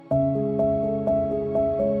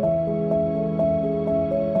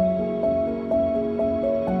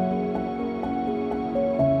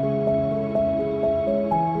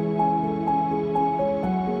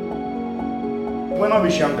when I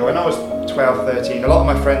was younger, when I was 12, 13, a lot of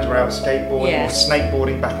my friends were out skateboarding or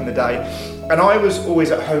snakeboarding back in the day. And I was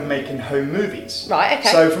always at home making home movies. Right, okay.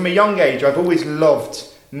 So from a young age, I've always loved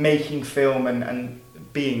making film and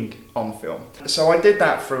being on film. So I did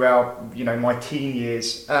that throughout, my teen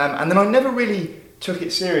years. And then I never really took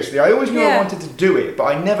it seriously. I always knew I wanted to do it, but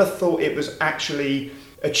I never thought it was actually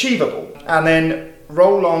achievable. And then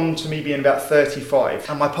roll on to me being about 35.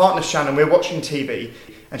 And my partner Shannon, we're watching TV,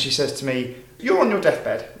 and she says to me, "You're on your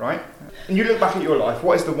deathbed, right? And you look back at your life,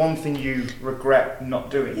 what is the one thing you regret not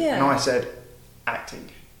doing?" Yeah. And I said, acting.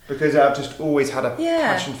 Because I've just always had a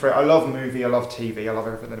passion for it. I love movie, I love TV, I love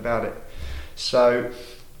everything about it. So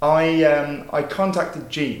I contacted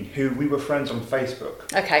Gene, who we were friends on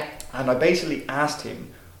Facebook. Okay. And I basically asked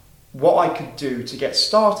him what I could do to get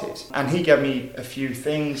started. And he gave me a few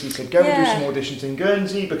things. He said, go and do some auditions in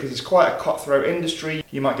Guernsey because it's quite a cutthroat industry.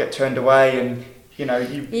 You might get turned away and you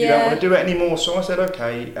don't want to do it anymore. So I said,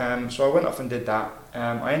 okay. So I went off and did that.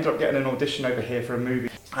 I ended up getting an audition over here for a movie.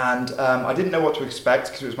 And I didn't know what to expect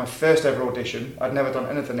because it was my first ever audition. I'd never done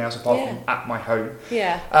anything else apart from at my home.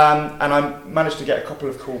 Yeah. And I managed to get a couple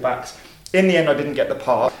of callbacks. In the end, I didn't get the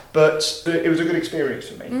part, but it was a good experience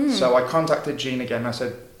for me. So I contacted Gene again and I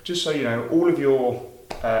said, just so you know, all of your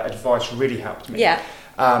advice really helped me. Yeah.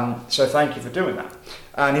 So thank you for doing that.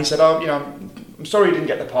 And he said, I'm sorry you didn't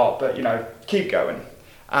get the part, but keep going.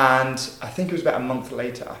 And I think it was about a month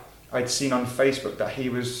later, I'd seen on Facebook that he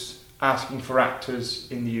was asking for actors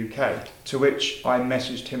in the UK, to which I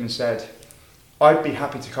messaged him and said, I'd be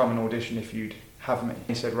happy to come and audition if you'd have me.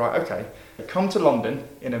 He said, right, okay, come to London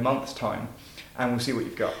in a month's time and we'll see what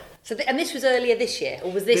you've got. So, and this was earlier this year,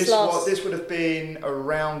 or was this last? This would have been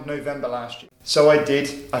around November last year. So I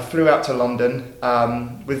did. I flew out to London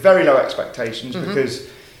with very low expectations because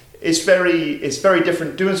it's very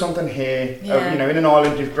different doing something here. In an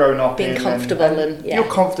island you've grown up being in, comfortable and you're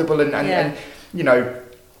comfortable and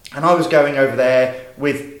and I was going over there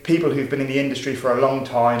with people who've been in the industry for a long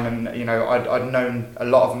time, and I'd known a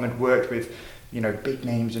lot of them had worked with big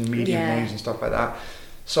names and medium names and stuff like that.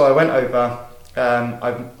 So I went over.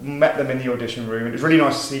 I met them in the audition room. It was really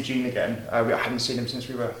nice to see Gene again. I hadn't seen him since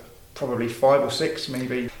we were probably 5 or 6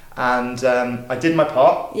 maybe. And I did my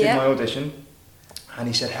part, did my audition. And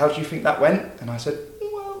he said, how do you think that went? And I said,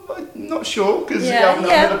 well, I'm not sure because I've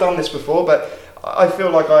never done this before, but I feel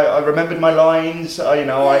like I remembered my lines. I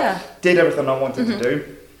did everything I wanted to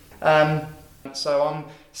do. So I'm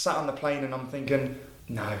sat on the plane and I'm thinking,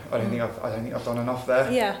 no, I don't think I've done enough there.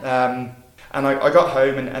 Yeah. And I got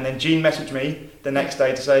home and then Gene messaged me the next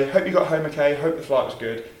day to say, hope you got home okay, hope the flight was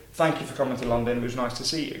good, thank you for coming to London, it was nice to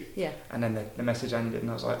see you. Yeah. And then the message ended and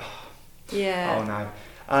I was like, oh no.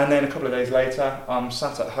 And then a couple of days later, I'm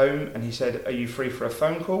sat at home and he said, are you free for a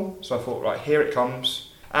phone call? So I thought, right, here it comes.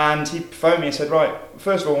 And he phoned me and said, right,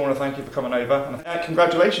 first of all, I want to thank you for coming over. And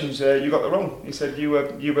congratulations, you got the role. He said, you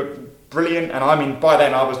were brilliant. And I mean, by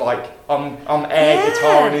then I was like, I'm air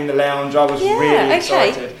guitaring in the lounge. I was really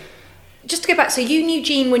excited. Just to go back, so you knew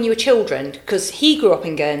Gene when you were children, because he grew up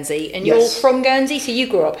in Guernsey, and you're from Guernsey, so you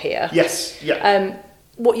grew up here. Yes, yeah.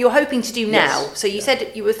 What you're hoping to do now, so you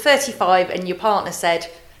said you were 35 and your partner said,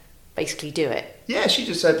 basically do it. Yeah, she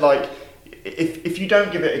just said, like, if you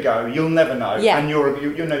don't give it a go, you'll never know. Yeah. And you'll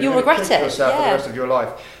regret it yourself for the rest of your life.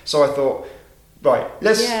 So I thought, right,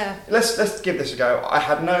 let's give this a go.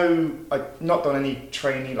 I'd not done any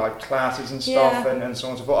training like classes and stuff and so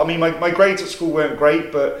on and so forth. I mean, my grades at school weren't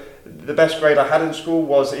great, but the best grade I had in school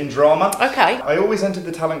was in drama. Okay. I always entered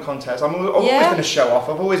the talent contest. I've always been a show off.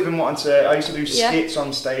 I've always been wanting to. I used to do skits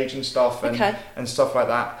on stage and stuff and stuff like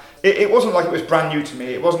that. It wasn't like it was brand new to me.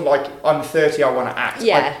 It wasn't like I'm 30, I want to act.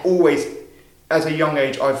 Yeah. I've always, as a young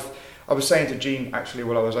age, I was saying to Gene actually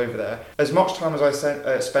while I was over there, as much time as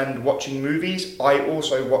I spend watching movies, I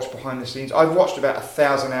also watch behind the scenes. I've watched about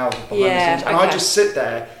 1,000 hours of behind the scenes, and I just sit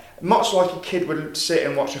there, much like a kid would sit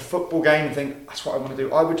and watch a football game and think, that's what I want to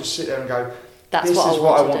do. I would just sit there and go, this is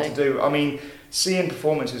what I want to do. I mean, seeing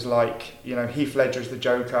performances like, Heath Ledger's The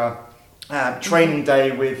Joker, Training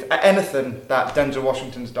Day with anything that Denzel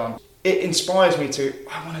Washington's done, it inspires me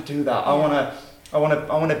I want to do that. I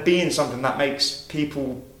want to be in something that makes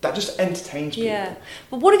people, that just entertains people. Yeah.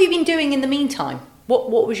 But what have you been doing in the meantime?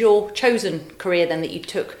 What was your chosen career then that you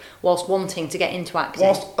took whilst wanting to get into acting?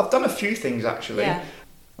 I've done a few things actually. Yeah.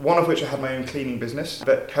 One of which I had my own cleaning business,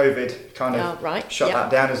 but COVID kind of shut that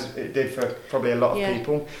down as it did for probably a lot of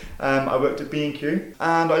people. I worked at B&Q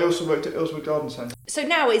and I also worked at Ilswood Garden Centre. So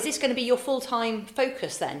now, is this going to be your full-time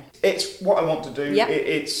focus then? It's what I want to do. Yeah.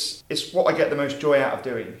 It's what I get the most joy out of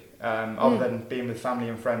doing. other than being with family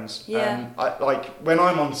and friends. Like when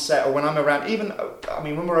I'm on set or when I'm around, even, I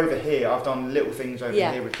mean, when we're over here, I've done little things over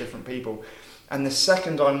here with different people. And the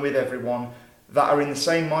second I'm with everyone that are in the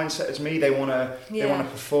same mindset as me, they want to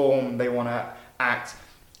perform, they want to act.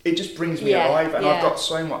 It just brings me alive, and I've got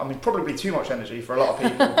so much. I mean, probably too much energy for a lot of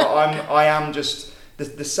people, but I am just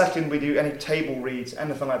the second we do any table reads,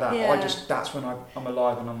 anything like that, that's when I'm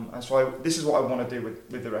alive, and so this is what I want to do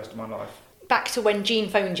with the rest of my life. Back to when Gene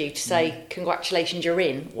phoned you to say congratulations, you're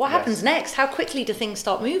in. What happens next? How quickly do things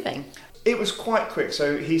start moving? It was quite quick.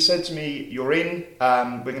 So he said to me, "You're in.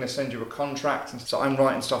 We're going to send you a contract." And so I'm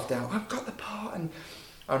writing stuff down. I've got the part, and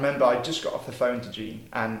I remember I just got off the phone to Jean,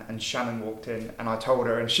 and Shannon walked in, and I told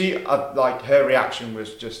her, and she like her reaction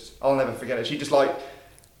was just, I'll never forget it. She just like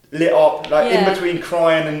lit up, like in between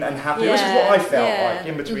crying and happy, which is what I felt like,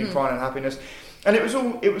 in between crying and happiness. And it was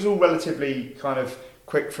all relatively kind of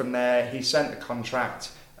quick from there. He sent the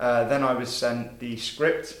contract, then I was sent the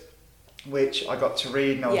script, which I got to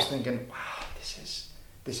read, and I was thinking, wow,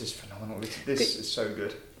 this is phenomenal. This is so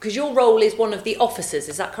good. Because your role is one of the officers,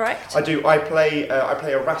 is that correct? I do. I play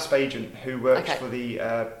a RASP agent who works for the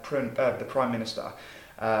Prime Minister.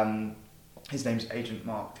 His name's Agent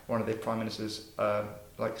Mark, one of the Prime Minister's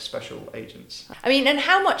like special agents. I mean, and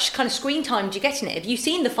how much kind of screen time do you get in it? Have you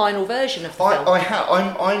seen the final version of the film? I have.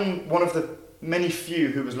 I'm one of the many few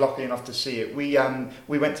who was lucky enough to see it. We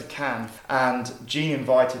went to Cannes, and Gene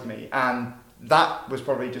invited me, and that was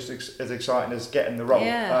probably just as exciting as getting the role.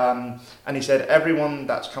 And he said, everyone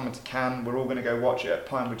that's coming to Cannes, we're all going to go watch it at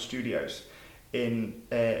Pinewood Studios in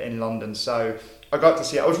London. So I got to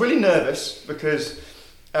see it. I was really nervous because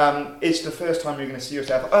it's the first time you're going to see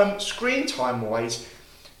yourself. Screen time wise,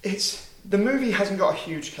 the movie hasn't got a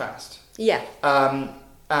huge cast. And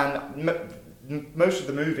most of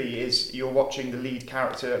the movie is you're watching the lead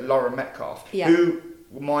character, Lauren Metcalf, who,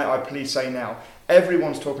 might I please say now,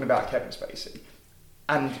 everyone's talking about Kevin Spacey,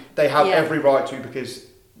 and they have every right to, because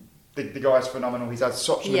the guy's phenomenal. He's had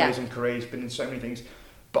such an amazing career. He's been in so many things.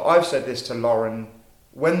 But I've said this to Lauren: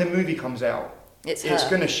 when the movie comes out, it's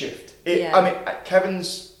going to shift. I mean,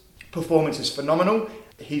 Kevin's performance is phenomenal.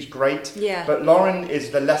 He's great. But Lauren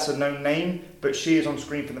is the lesser known name, but she is on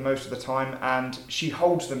screen for the most of the time, and she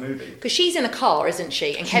holds the movie. Because she's in a car, isn't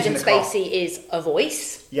she? And Kevin Spacey is a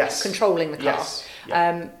voice. Controlling the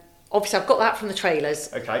car. Obviously, I've got that from the trailers.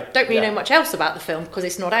 Don't really know much else about the film because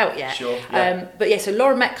it's not out yet. But so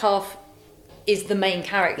Lauren Metcalf is the main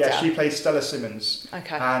character. Yeah, she plays Stella Simmons.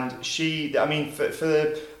 And she, I mean,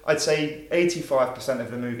 for I'd say 85%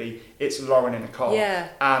 of the movie, it's Lauren in a car.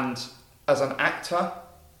 And as an actor,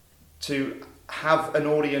 to have an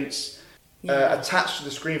audience attached to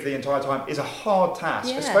the screen for the entire time is a hard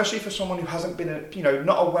task, especially for someone who hasn't been,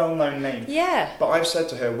 not a well-known name. But I've said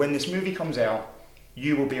to her, when this movie comes out,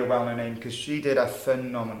 you will be a well-known name, because she did a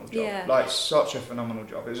phenomenal job. Like, such a phenomenal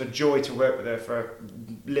job. It was a joy to work with her for a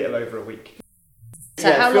little over a week.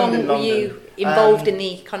 So how long were you involved in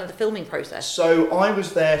the kind of the filming process? So I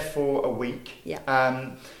was there for a week.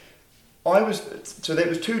 So there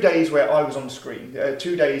was 2 days where I was on screen,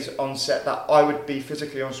 2 days on set that I would be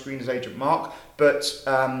physically on screen as Agent Mark. But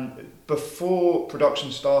before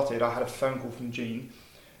production started, I had a phone call from Gene,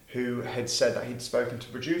 who had said that he'd spoken to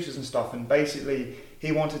producers and stuff, and basically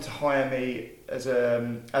he wanted to hire me as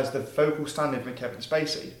the vocal stand-in for Kevin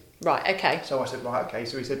Spacey. Right, okay. So I said, right, okay.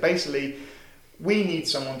 So he said, basically, we need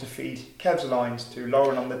someone to feed Kev's lines to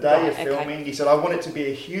Lauren on the day of filming. He said, I want it to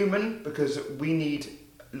be a human, because we need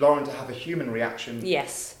Lauren to have a human reaction.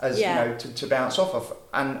 To bounce off of.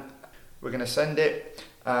 And we're going to send it.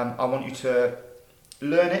 I want you to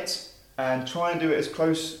learn it and try and do it as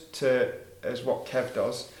close to as what Kev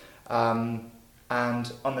does. And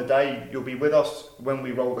on the day you'll be with us, when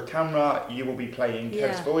we roll the camera, you will be playing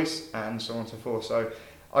Kev's voice, and so on and so forth. So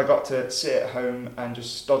I got to sit at home and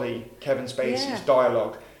just study Kevin Spacey's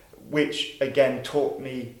dialogue, which again taught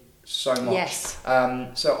me so much.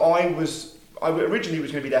 So I originally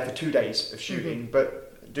was going to be there for 2 days of shooting,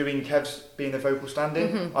 but doing Kev's being the vocal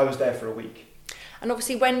stand-in, I was there for a week. And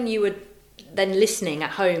obviously when you were then listening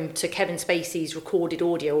at home to Kevin Spacey's recorded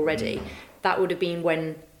audio already, that would have been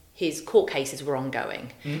when his court cases were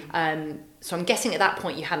ongoing. So I'm guessing at that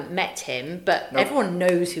point you hadn't met him, but everyone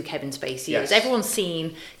knows who Kevin Spacey is. Everyone's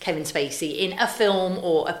seen Kevin Spacey in a film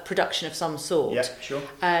or a production of some sort.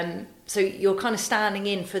 So you're kind of standing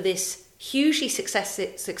in for this hugely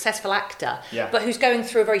successful actor, but who's going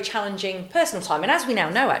through a very challenging personal time. And as we now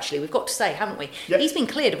know, actually, we've got to say, haven't we? He's been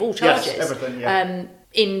cleared of all charges. Everything,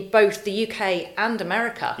 in both the UK and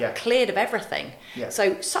America, cleared of everything.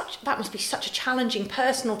 So that must be such a challenging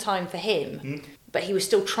personal time for him. but he was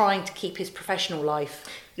still trying to keep his professional life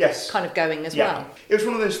kind of going as well. It was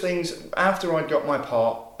one of those things, after I'd got my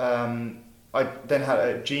part, I then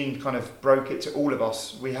had Gene kind of broke it to all of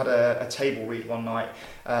us. We had a table read one night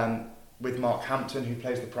with Mark Hampton, who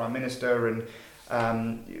plays the Prime Minister, and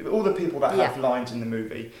all the people that have lines in the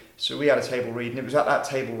movie. So we had a table read, and it was at that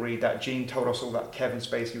table read that Gene told us all that Kevin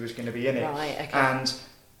Spacey was going to be in it. Right, okay.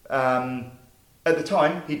 And at the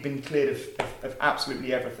time, he'd been cleared of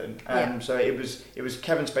absolutely everything. So it was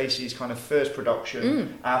Kevin Spacey's kind of first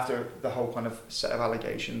production after the whole kind of set of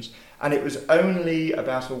allegations. And it was only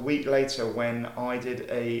about a week later when I did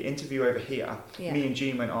a interview over here. Me and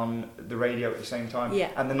Gene went on the radio at the same time.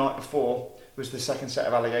 And the night before was the second set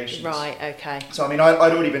of allegations. Right, okay. So I mean,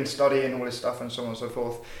 I'd already been studying all this stuff and so on and so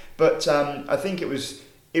forth. But I think it was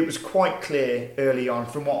quite clear early on,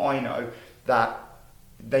 from what I know, that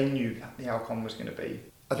they knew the outcome was going to be.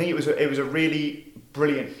 I think it was a really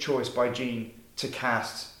brilliant choice by Gene to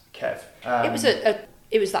cast Kev.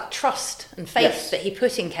 It was that trust and faith that he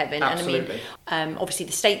put in Kevin. Absolutely. And I mean, obviously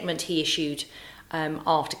the statement he issued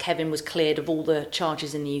after Kevin was cleared of all the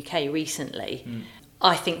charges in the UK recently,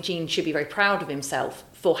 I think Gene should be very proud of himself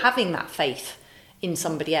for having that faith in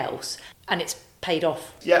somebody else, and it's paid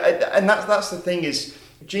off. Yeah, and that's the thing is,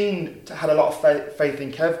 Gene had a lot of faith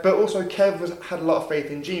in Kev, but also Kev had a lot of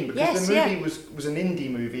faith in Gene, because the movie was an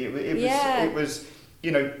indie movie. It was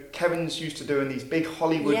Kevin's used to doing these big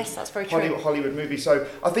Hollywood movies, so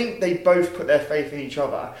I think they both put their faith in each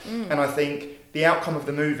other, and I think the outcome of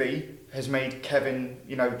the movie has made Kevin,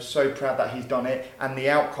 so proud that he's done it, and the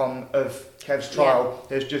outcome of Kev's trial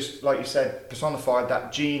has just, like you said, personified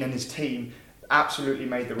that Gene and his team absolutely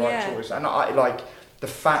made the right choice, and I like. The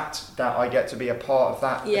fact that I get to be a part of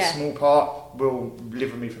that, a small part, will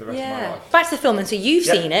live with me for the rest of my life. Back to the film then. So you've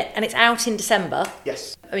seen it, and it's out in December.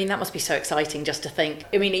 Yes. I mean, that must be so exciting just to think.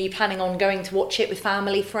 I mean, are you planning on going to watch it with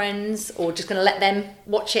family, friends, or just going to let them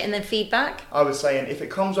watch it and then feedback? I was saying, if it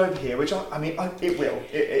comes over here, which it will.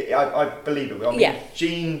 I believe it will. I mean,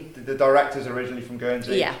 Gene, the director's originally from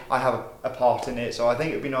Guernsey. I have a part in it, so I think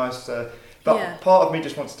it'd be nice to... But part of me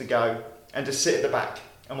just wants to go and just sit at the back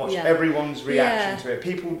and watch everyone's reaction to it.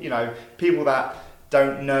 People that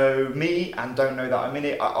don't know me and don't know that I'm in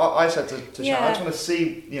it. I said to Shannon, I just want to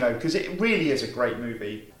see, because it really is a great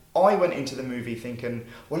movie. I went into the movie thinking,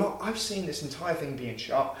 well, I've seen this entire thing being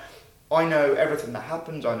shot. I know everything that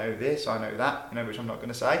happens. I know this, I know that, which I'm not going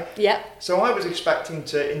to say. Yeah. So I was expecting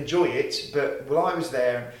to enjoy it, but while I was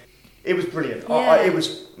there, it was brilliant.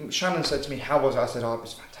 Shannon said to me, how was it? I said, it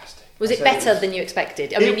was fantastic. Was it better than you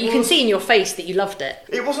expected? I mean, you can see in your face that you loved it.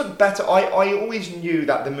 It wasn't better. I always knew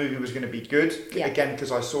that the movie was going to be good, again,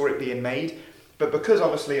 because I saw it being made. But because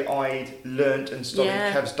obviously I'd learnt and studied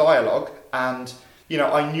Kev's dialogue, and,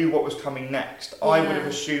 I knew what was coming next, I would have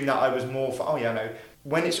assumed that I was more for,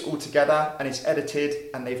 when it's all together and it's edited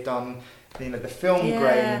and they've done, the film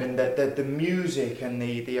grain and the music and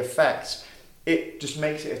the effects, it just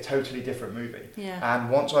makes it a totally different movie. Yeah. And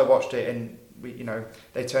once I watched it and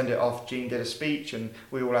they turned it off, Gene did a speech and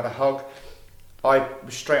we all had a hug, I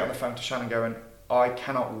was straight on the phone to Shannon going, I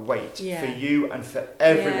cannot wait for you and for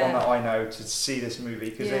everyone that I know to see this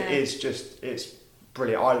movie, because it's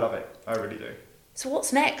brilliant. I love it. I really do. So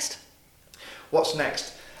what's next?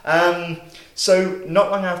 So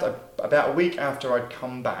not long after, about a week after I'd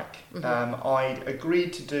come back, I'd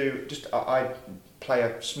agreed to do I play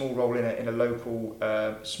a small role in a local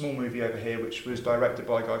small movie over here, which was directed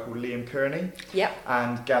by a guy called Liam Kearney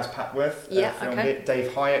and Gaz Papworth. Filmed it.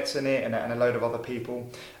 Dave Hyatt's in it, and a load of other people.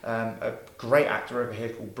 A great actor over here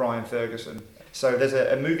called Brian Ferguson. So there's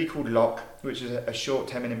a movie called Lock, which is a short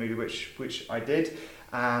 10-minute movie which I did,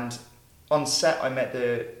 and on set I met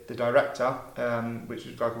the director, which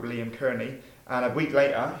was a guy called Liam Kearney, and a week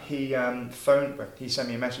later he sent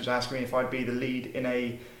me a message asking me if I'd be the lead in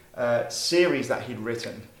a series that he'd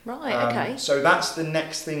written. Right, okay. So that's the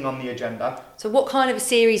next thing on the agenda. So what kind of a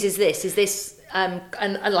series is this? Is this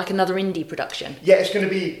like another indie production? Yeah, it's going to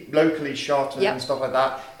be locally shot and stuff like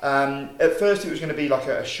that. At first it was going to be like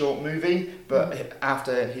a short movie, but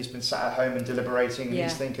after he's been sat at home and deliberating,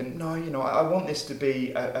 he's thinking, no, I want this to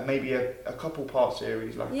be maybe a couple part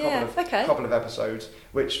series, like a couple of episodes,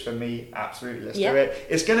 which for me, absolutely, let's do it.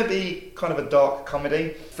 It's going to be kind of a dark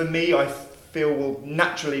comedy. For me, I feel will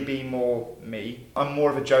naturally be more me. I'm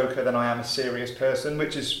more of a joker than I am a serious person,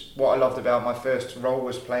 which is what I loved about my first role,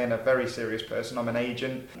 was playing a very serious person. I'm an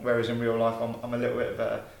agent, whereas in real life I'm a little bit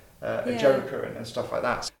of a joker and stuff like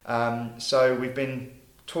that. So we've been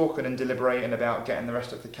talking and deliberating about getting the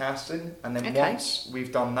rest of the cast in, and then once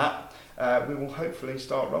we've done that, we will hopefully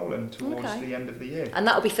start rolling towards the end of the year. And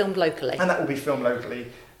that will be filmed locally? And that will be filmed locally.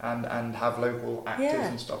 and have local actors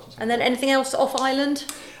and stuff. And then anything else off island,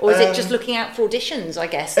 or is it just looking out for auditions? I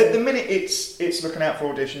guess at the minute it's looking out for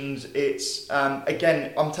auditions. It's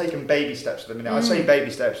again, I'm taking baby steps at the minute. I say baby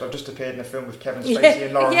steps. I've just appeared in a film with Kevin Spacey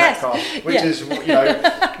and Lauren Metcalf, which is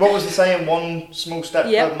what was the saying? One small step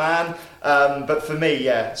for man. But for me,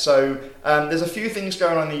 So there's a few things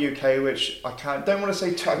going on in the UK which I don't want to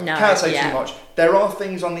say. Can't say too much. There are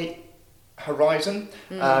things on the horizon,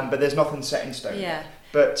 but there's nothing set in stone. Yeah.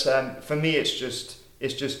 But for me, it's just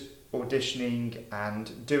auditioning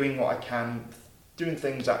and doing what I can, doing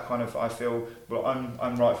things that kind of I feel, well,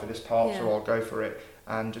 I'm right for this part, so I'll go for it,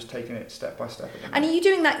 and just taking it step by step. And are you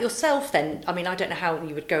doing that yourself then? I mean, I don't know how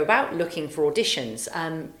you would go about looking for auditions.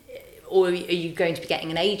 Or are you going to be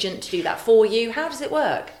getting an agent to do that for you? How does it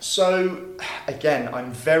work? So, again,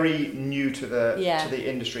 I'm very new to the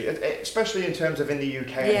industry, especially in terms of in the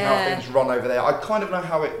UK and how things run over there. I kind of know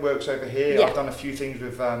how it works over here. Yeah. I've done a few things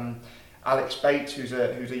with Alex Bates, who's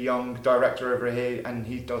a young director over here, and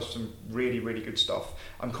he does some really, really good stuff.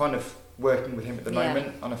 I'm kind of working with him at the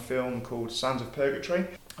moment on a film called Sands of Purgatory.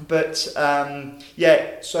 But,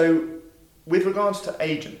 so with regards to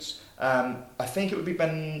agents, I think it would be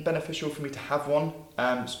beneficial for me to have one,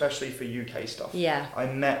 especially for UK stuff. Yeah. I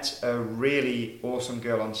met a really awesome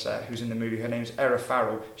girl on set who's in the movie. Her name's Era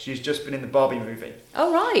Farrell. She's just been in the Barbie movie.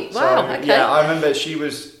 Oh, right. Wow. So, okay. Yeah, I remember she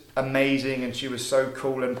was amazing and she was so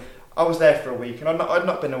cool. And I was there for a week, and I'd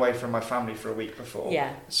not been away from my family for a week before.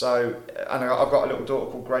 Yeah. So, and I've got a little daughter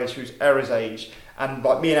called Grace who's Era's age. And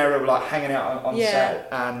like me and Era were like hanging out on set,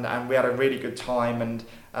 and we had a really good time. And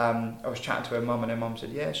I was chatting to her mum, and her mum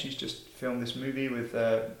said, "Yeah, she's just filmed this movie with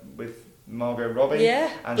Margot Robbie." Yeah,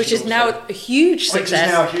 and which is now a huge success. Which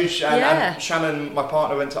is now huge. And Shannon, my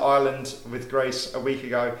partner, went to Ireland with Grace a week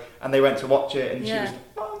ago, and they went to watch it, and she was,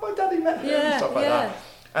 "Oh, my daddy met her," and stuff like that.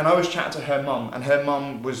 And I was chatting to her mum, and her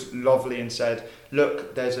mum was lovely and said,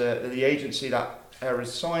 "Look, there's the agency that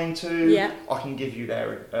Era's signed to. Yeah. I can give you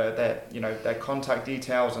their contact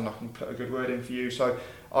details, and I can put a good word in for you." So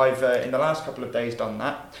I've in the last couple of days done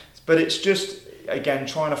that. But it's just again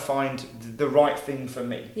trying to find the right thing for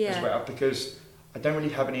me as well, because I don't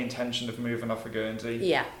really have any intention of moving off of Guernsey.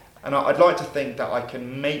 Yeah. And I'd like to think that I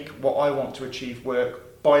can make what I want to achieve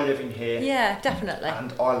work by living here. Yeah, definitely.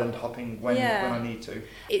 And island hopping when I need to.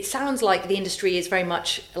 It sounds like the industry is very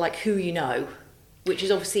much like who you know, which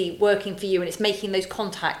is obviously working for you, and it's making those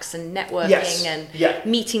contacts and networking and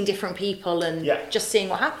meeting different people and just seeing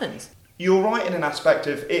what happens. You're right in an aspect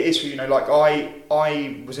of it is who you know. Like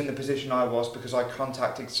I was in the position I was because I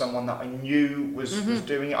contacted someone that I knew was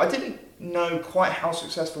doing it. I didn't know quite how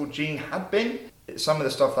successful Gene had been. Some of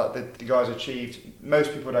the stuff that the guys achieved,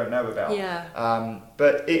 most people don't know about. Yeah.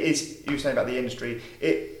 But it is, you were saying about the industry,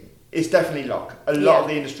 it's definitely luck. A lot of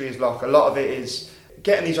the industry is luck. A lot of it is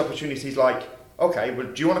getting these opportunities like, okay, well,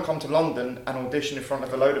 do you want to come to London and audition in front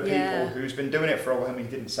of a load of people who's been doing it for a while? I mean,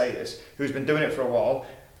 he didn't say this. Who's been doing it for a while?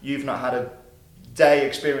 You've not had a day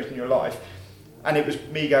experience in your life. And it was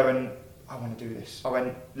me going, I want to do this. I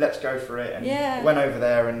went, let's go for it. And went over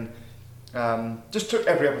there and just took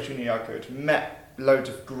every opportunity I could. Met loads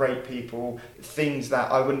of great people, things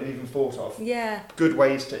that I wouldn't have even thought of. Yeah. Good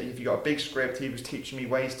ways to, if you got a big script, he was teaching me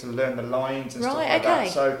ways to learn the lines and stuff like that.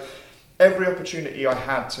 So every opportunity I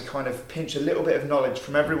had to kind of pinch a little bit of knowledge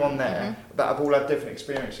from everyone there that have all had different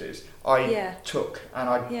experiences, I took, and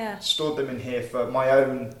I stored them in here for my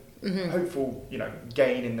own hopeful,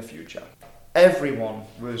 gain in the future. Everyone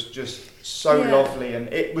was just so lovely,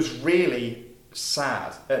 and it was really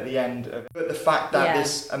sad at the end of it. But the fact that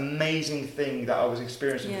this amazing thing that I was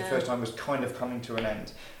experiencing for the first time was kind of coming to an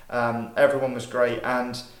end. Everyone was great,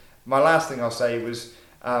 and my last thing I'll say was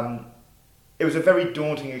it was a very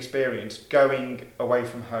daunting experience going away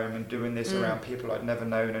from home and doing this around people I'd never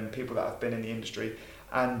known and people that have been in the industry.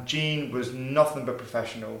 And Gene was nothing but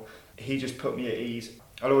professional. He just put me at ease.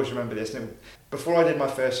 I'll always remember this. Before I did my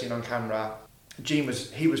first scene on camera, Gene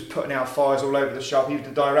was putting out fires all over the shop. He was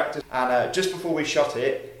the director, and just before we shot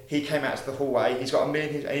it, he came out to the hallway. He's got a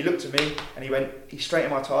million, and he looked at me, and he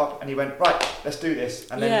straightened my top, and he went, "Right, let's do this."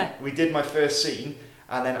 And then we did my first scene,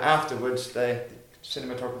 and then afterwards the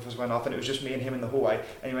cinematographers went off, and it was just me and him in the hallway,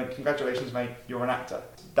 and he went, "Congratulations, mate, you're an actor."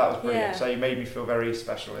 That was brilliant. So he made me feel very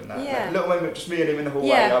special in that little moment, just me and him in the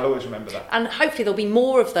hallway. I'll always remember that. And hopefully there'll be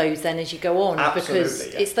more of those then as you go on. Absolutely, because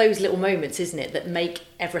it's those little moments, isn't it, that make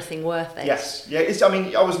everything worth it. Yes,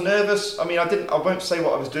 I was nervous. I won't say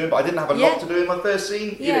what I was doing, but I didn't have a lot to do in my first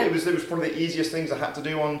scene. It was probably the easiest things I had to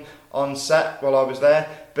do on set while I was there.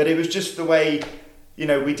 But it was just the way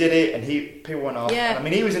we did it, and people went off. Yeah. And, I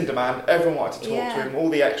mean, he was in demand. Everyone wanted to talk to him, all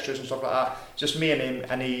the extras and stuff like that. Just me and him,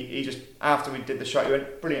 and he just, after we did the shot, he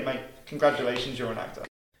went, brilliant, mate. Congratulations, you're an actor.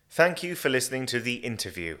 Thank you for listening to The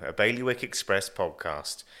Interview, a Bailiwick Express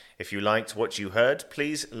podcast. If you liked what you heard,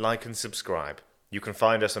 please like and subscribe. You can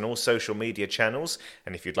find us on all social media channels,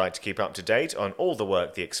 and if you'd like to keep up to date on all the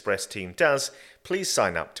work the Express team does, please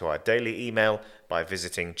sign up to our daily email by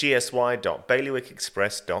visiting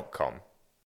gsy.bailiwickexpress.com.